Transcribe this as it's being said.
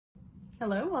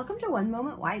Hello, welcome to One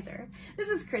Moment Wiser. This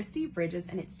is Christy Bridges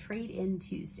and it's Trade-In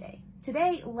Tuesday.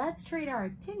 Today, let's trade our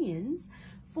opinions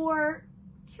for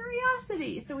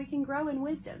curiosity so we can grow in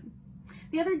wisdom.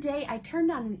 The other day, I turned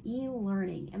on an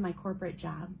e-learning in my corporate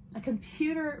job. A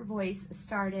computer voice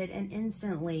started and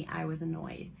instantly I was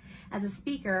annoyed. As a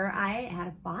speaker, I had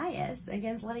a bias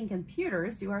against letting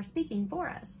computers do our speaking for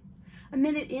us. A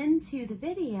minute into the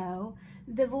video,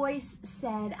 the voice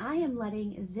said, "I am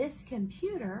letting this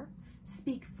computer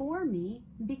speak for me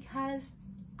because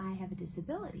I have a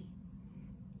disability."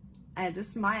 I had to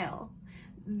smile.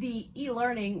 The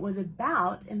e-learning was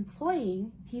about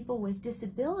employing people with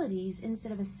disabilities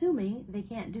instead of assuming they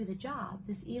can't do the job.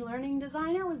 This e-learning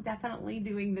designer was definitely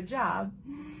doing the job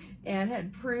and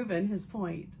had proven his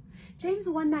point. James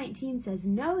 1:19 says,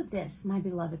 "Know this, my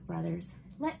beloved brothers.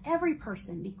 Let every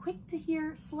person be quick to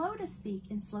hear, slow to speak,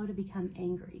 and slow to become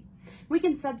angry." We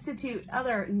can substitute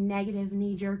other negative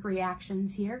knee-jerk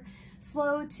reactions here.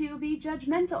 Slow to be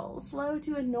judgmental, slow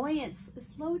to annoyance,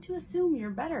 slow to assume you're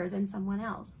better than someone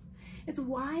else. It's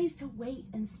wise to wait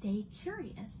and stay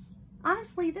curious.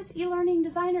 Honestly, this e-learning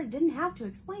designer didn't have to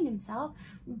explain himself,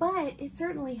 but it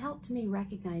certainly helped me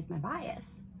recognize my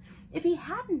bias. If he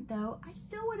hadn't, though, I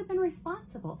still would have been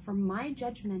responsible for my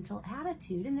judgmental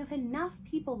attitude. And if enough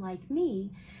people like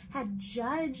me had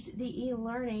judged the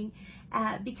e-learning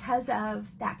because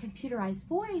of that computerized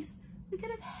voice, we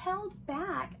could have held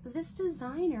back this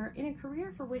designer in a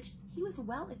career for which he was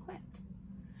well equipped.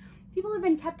 People have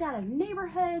been kept out of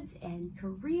neighborhoods and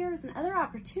careers and other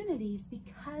opportunities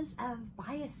because of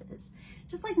biases.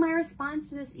 Just like my response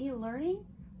to this e-learning,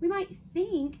 we might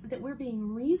think that we're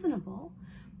being reasonable,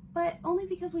 but only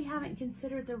because we haven't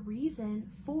considered the reason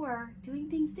for doing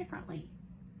things differently.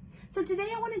 So today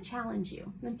I want to challenge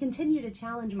you and continue to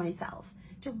challenge myself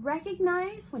to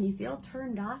recognize when you feel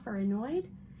turned off or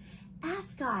annoyed.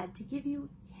 Ask God to give you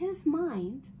His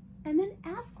mind and then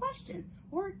ask questions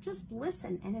or just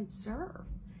listen and observe.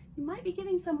 You might be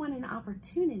giving someone an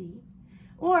opportunity,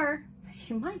 or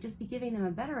you might just be giving them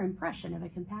a better impression of a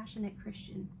compassionate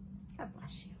Christian. God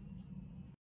bless you.